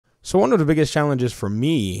So one of the biggest challenges for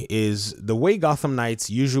me is the way Gotham Knights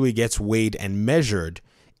usually gets weighed and measured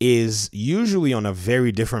is usually on a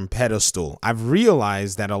very different pedestal. I've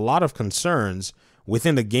realized that a lot of concerns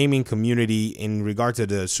within the gaming community in regard to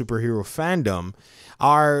the superhero fandom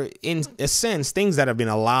are, in a sense, things that have been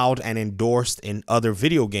allowed and endorsed in other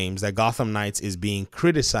video games that Gotham Knights is being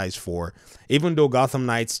criticized for, even though Gotham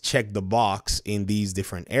Knights check the box in these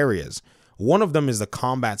different areas. One of them is the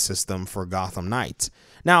combat system for Gotham Knights.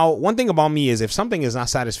 Now, one thing about me is if something is not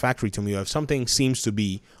satisfactory to me, or if something seems to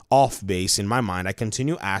be off base in my mind, I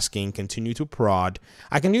continue asking, continue to prod,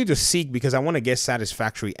 I continue to seek because I want to get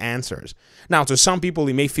satisfactory answers. Now, to some people,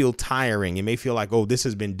 it may feel tiring. It may feel like, oh, this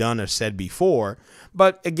has been done or said before.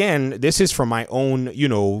 But again, this is for my own,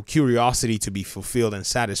 curiosity to be fulfilled and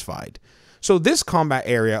satisfied. So this combat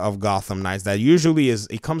area of Gotham Knights that usually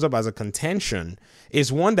it comes up as a contention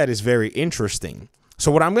is one that is very interesting.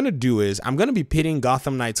 So what I'm going to do is I'm going to be pitting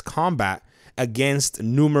Gotham Knights combat against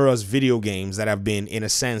numerous video games that have been, in a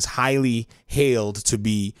sense, highly hailed to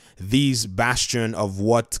be these bastion of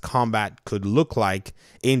what combat could look like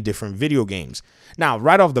in different video games. Now,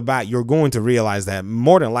 right off the bat, you're going to realize that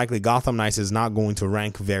more than likely Gotham Knights is not going to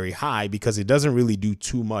rank very high because it doesn't really do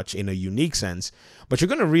too much in a unique sense. But you're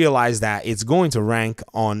going to realize that it's going to rank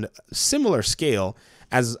on similar scale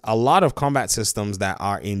as a lot of combat systems that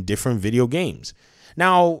are in different video games.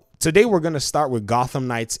 Now, today we're going to start with Gotham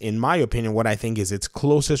Knights, in my opinion, what I think is its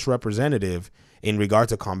closest representative in regard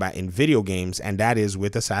to combat in video games, and that is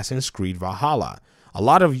with Assassin's Creed Valhalla. A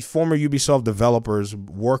lot of former Ubisoft developers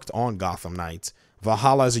worked on Gotham Knights.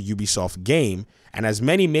 Valhalla is a Ubisoft game, and as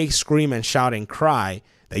many may scream and shout and cry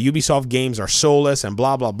that Ubisoft games are soulless and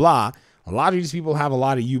blah, blah, blah, a lot of these people have a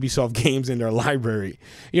lot of Ubisoft games in their library.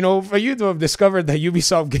 For you to have discovered that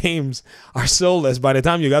Ubisoft games are soulless by the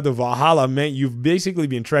time you got to Valhalla meant you've basically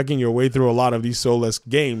been trekking your way through a lot of these soulless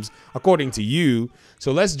games, according to you.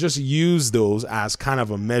 So let's just use those as kind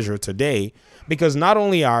of a measure today, because not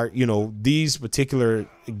only are, these particular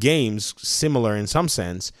games similar in some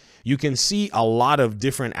sense, you can see a lot of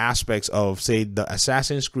different aspects of, say, the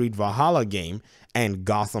Assassin's Creed Valhalla game and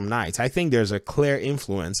Gotham Knights. I think there's a clear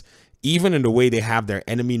influence even in the way they have their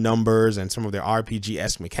enemy numbers and some of their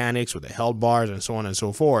RPG-esque mechanics with the health bars and so on and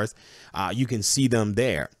so forth. You can see them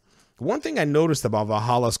there. One thing I noticed about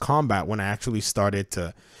Valhalla's combat when I actually started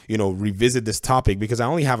to, revisit this topic, because I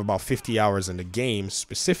only have about 50 hours in the game,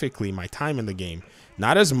 specifically my time in the game.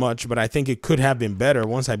 Not as much, but I think it could have been better.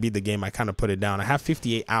 Once I beat the game, I kind of put it down. I have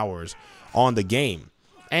 58 hours on the game.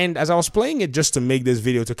 And as I was playing it just to make this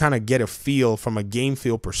video to kind of get a feel from a game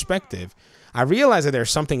feel perspective, I realized that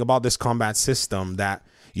there's something about this combat system that,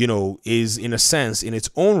 is in a sense, in its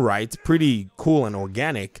own right, pretty cool and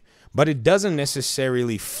organic, but it doesn't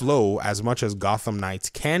necessarily flow as much as Gotham Knights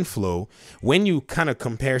can flow when you kind of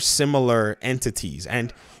compare similar entities.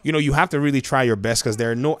 And, you have to really try your best because there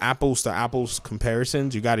are no apples to apples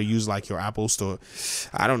comparisons. You got to use like your apples to,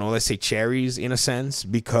 I don't know, let's say cherries in a sense,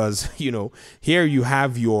 because, here you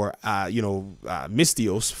have your,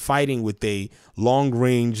 Mystios fighting with a long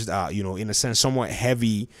ranged, in a sense, somewhat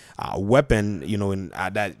heavy weapon,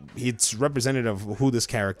 that it's representative of who this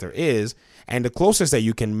character is. And the closest that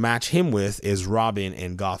you can match him with is Robin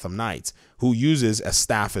in Gotham Knights, who uses a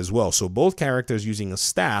staff as well. So both characters using a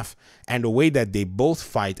staff, and the way that they both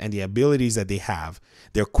fight and the abilities that they have,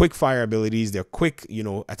 their quick fire abilities, their quick,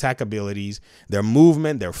 attack abilities, their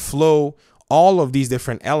movement, their flow, all of these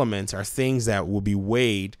different elements are things that will be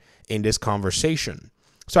weighed in this conversation.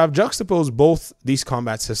 So I've juxtaposed both these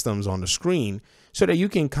combat systems on the screen so that you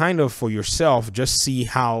can kind of for yourself just see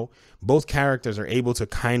how both characters are able to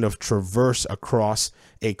kind of traverse across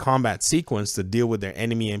a combat sequence to deal with their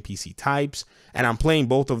enemy NPC types. And I'm playing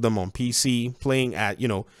both of them on PC, playing at,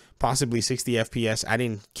 possibly 60 FPS. I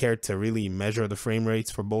didn't care to really measure the frame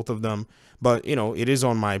rates for both of them, but, it is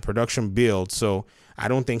on my production build. So I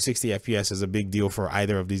don't think 60 FPS is a big deal for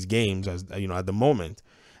either of these games, as at the moment.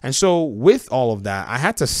 And so with all of that, I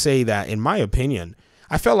had to say that, in my opinion,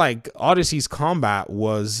 I felt like Odyssey's combat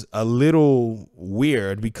was a little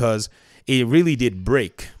weird because it really did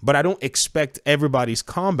break. But I don't expect everybody's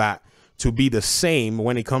combat to be the same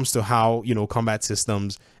when it comes to how, combat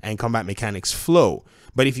systems and combat mechanics flow.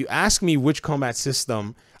 But if you ask me which combat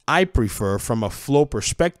system I prefer from a flow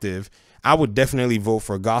perspective, I would definitely vote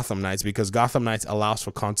for Gotham Knights, because Gotham Knights allows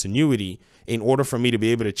for continuity in order for me to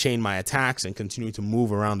be able to chain my attacks and continue to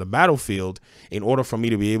move around the battlefield, in order for me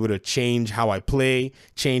to be able to change how I play,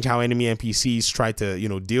 change how enemy NPCs try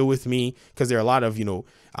to, deal with me, because there are a lot of,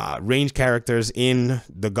 range characters in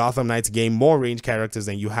the Gotham Knights game, more range characters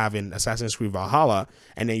than you have in Assassin's Creed Valhalla.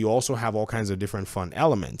 And then you also have all kinds of different fun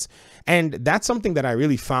elements. And that's something that I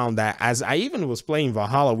really found that as I even was playing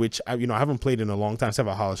Valhalla, which I haven't played in a long time. I said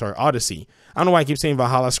Valhalla, sorry, Odyssey. I don't know why I keep saying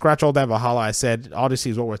Valhalla. Scratch all that Valhalla. I said Odyssey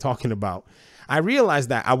is what we're talking about. I realized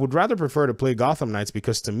that I would rather prefer to play Gotham Knights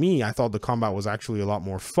because to me, I thought the combat was actually a lot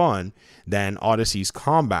more fun than Odyssey's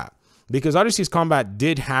combat. Because Odyssey's combat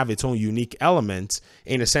did have its own unique elements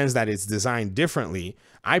in a sense that it's designed differently.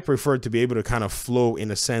 I preferred to be able to kind of flow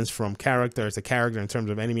in a sense from character to character in terms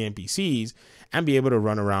of enemy NPCs and be able to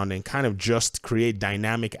run around and kind of just create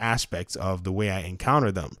dynamic aspects of the way I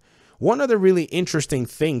encounter them. One other really interesting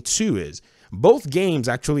thing too is both games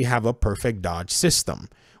actually have a perfect dodge system,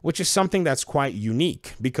 which is something that's quite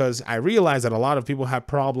unique because I realized that a lot of people have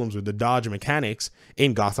problems with the dodge mechanics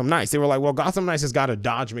in Gotham Knights. They were like, well, Gotham Knights has got a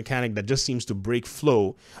dodge mechanic that just seems to break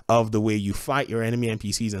flow of the way you fight your enemy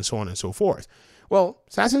NPCs and so on and so forth. Well,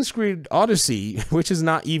 Assassin's Creed Odyssey, which is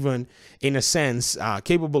not even, in a sense,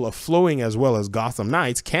 capable of flowing as well as Gotham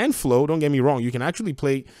Knights, can flow. Don't get me wrong. You can actually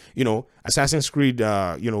play, Assassin's Creed,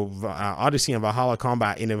 Odyssey and Valhalla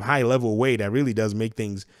combat in a high-level way that really does make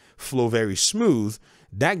things flow very smooth.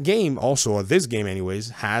 That game also, or this game anyways,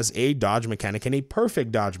 has a dodge mechanic and a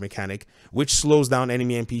perfect dodge mechanic, which slows down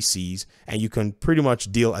enemy NPCs, and you can pretty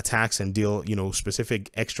much deal attacks and deal,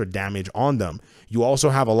 specific extra damage on them. You also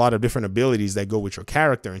have a lot of different abilities that go with your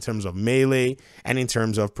character in terms of melee and in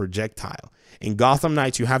terms of projectile. In Gotham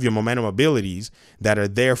Knights, you have your momentum abilities that are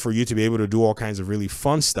there for you to be able to do all kinds of really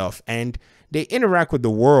fun stuff, and they interact with the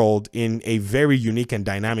world in a very unique and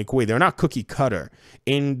dynamic way. They're not cookie cutter.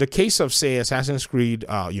 In the case of, say, Assassin's Creed,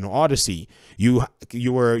 Odyssey, you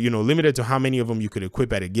were, limited to how many of them you could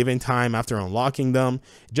equip at a given time after unlocking them.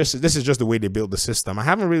 This is just the way they built the system. I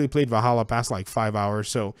haven't really played Valhalla past like 5 hours,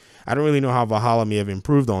 so I don't really know how Valhalla may have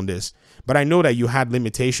improved on this. But I know that you had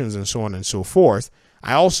limitations and so on and so forth.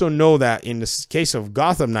 I also know that in the case of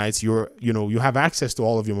Gotham Knights, you have access to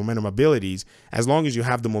all of your momentum abilities as long as you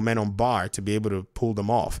have the momentum bar to be able to pull them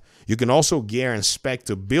off. You can also gear and spec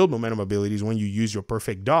to build momentum abilities when you use your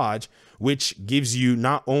perfect dodge, which gives you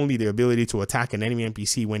not only the ability to attack an enemy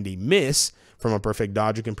NPC when they miss from a perfect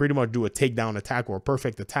dodge, you can pretty much do a takedown attack or a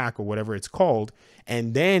perfect attack or whatever it's called.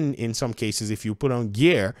 And then in some cases, if you put on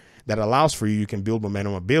gear that allows for you, you can build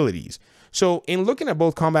momentum abilities. So in looking at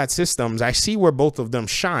both combat systems, I see where both of them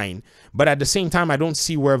shine, but at the same time, I don't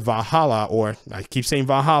see where Valhalla, or I keep saying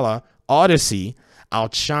Valhalla, Odyssey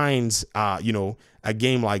outshines, a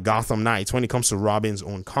game like Gotham Knights when it comes to Robin's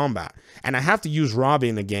own combat. And I have to use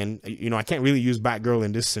Robin again. I can't really use Batgirl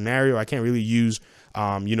in this scenario. I can't really use,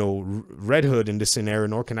 Red Hood in this scenario,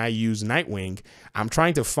 nor can I use Nightwing. I'm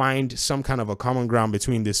trying to find some kind of a common ground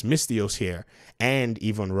between this Mystios here and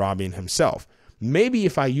even Robin himself. Maybe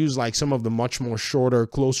if I use like some of the much more shorter,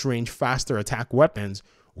 close range, faster attack weapons,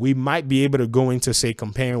 we might be able to go into, say,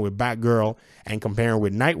 comparing with Batgirl and comparing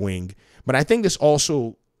with Nightwing. But I think this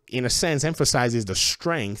also, in a sense, emphasizes the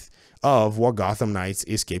strength of what Gotham Knights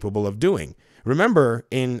is capable of doing. Remember,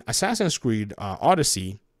 in Assassin's Creed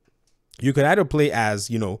Odyssey, you could either play as,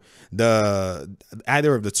 either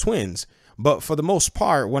of the twins. But for the most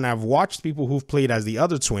part, when I've watched people who've played as the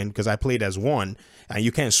other twin, because I played as one, and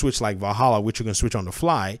you can't switch like Valhalla, which you can switch on the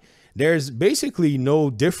fly, there's basically no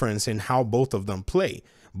difference in how both of them play.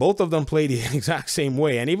 Both of them play the exact same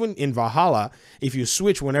way. And even in Valhalla, if you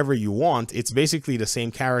switch whenever you want, it's basically the same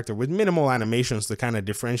character with minimal animations to kind of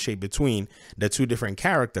differentiate between the two different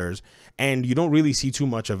characters. And you don't really see too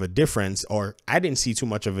much of a difference, or I didn't see too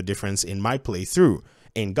much of a difference in my playthrough.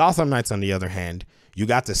 In Gotham Knights, on the other hand, you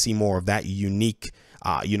got to see more of that unique,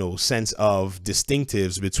 sense of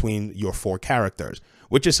distinctives between your four characters,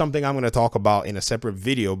 which is something I'm going to talk about in a separate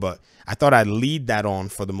video, but I thought I'd lead that on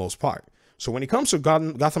for the most part. So when it comes to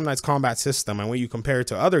Gotham Knights combat system, and when you compare it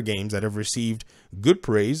to other games that have received good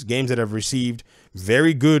praise, games that have received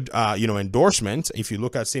very good, endorsements, if you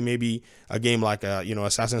look at, say, maybe a game like,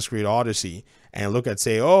 Assassin's Creed Odyssey, and look at,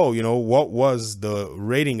 say, what was the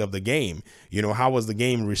rating of the game? How was the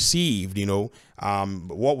game received?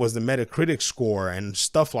 What was the Metacritic score and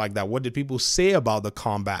stuff like that? What did people say about the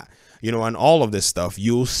combat? And all of this stuff,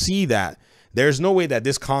 you'll see that there's no way that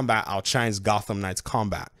this combat outshines Gotham Knights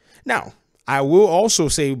combat. Now, I will also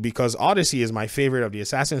say, because Odyssey is my favorite of the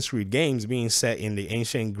Assassin's Creed games being set in the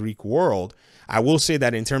ancient Greek world, I will say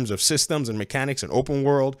that in terms of systems and mechanics and open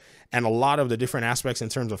world and a lot of the different aspects in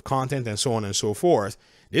terms of content and so on and so forth,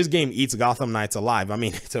 This game eats Gotham Knights alive. I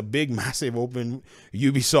mean, it's a big, massive, open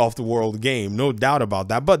Ubisoft world game, no doubt about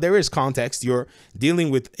that. But there is context. You're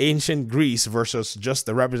dealing with ancient Greece versus just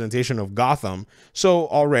the representation of Gotham. So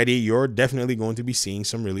already you're definitely going to be seeing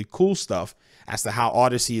some really cool stuff as to how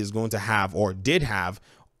Odyssey is going to have, or did have,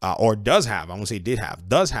 or does have, I won't say did have,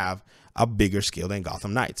 does have a bigger scale than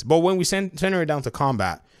Gotham Knights. But when we center it down to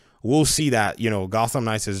combat, we'll see that, you know, Gotham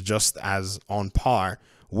Knights is just as on par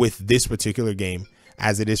with this particular game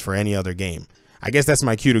as it is for any other game. I guess that's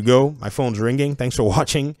my cue to go. My phone's ringing. Thanks for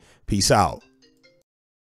watching. Peace out.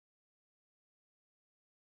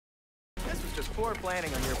 This was just poor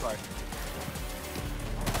planning on your part.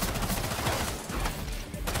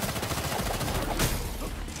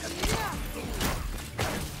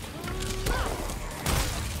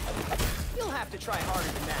 You'll have to try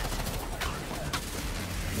harder than that.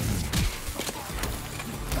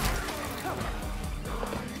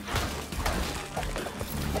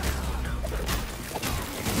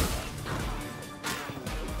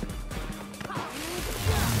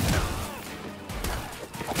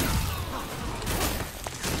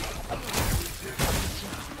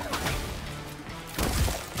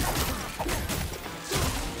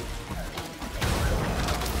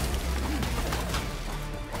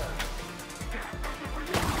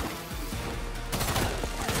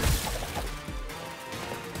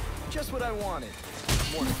 Just what I wanted.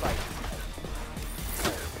 More fight.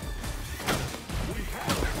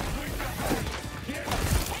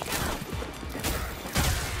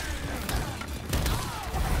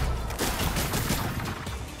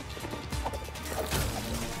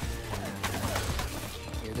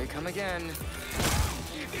 Here they come again.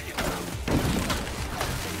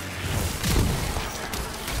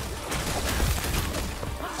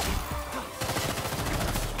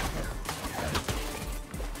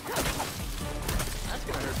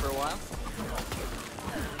 For a while.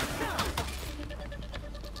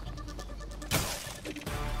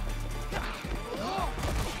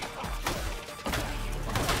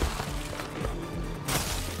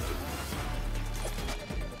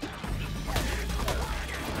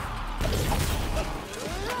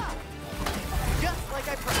 Just like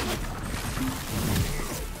I promised.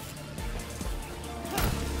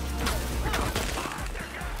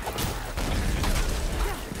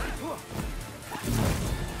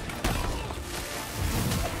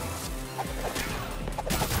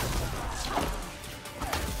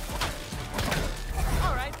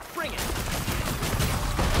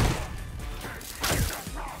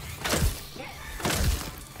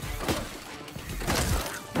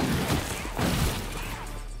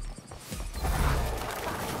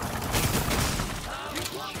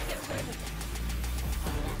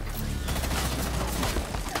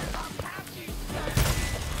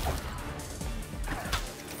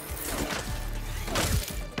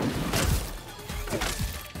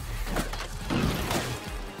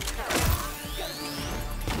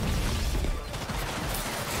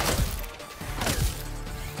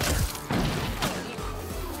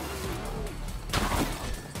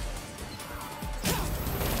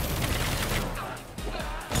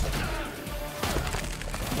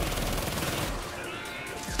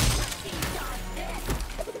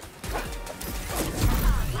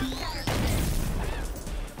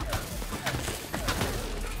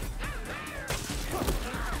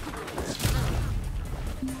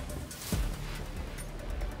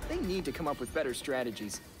 Need to come up with better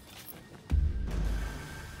strategies.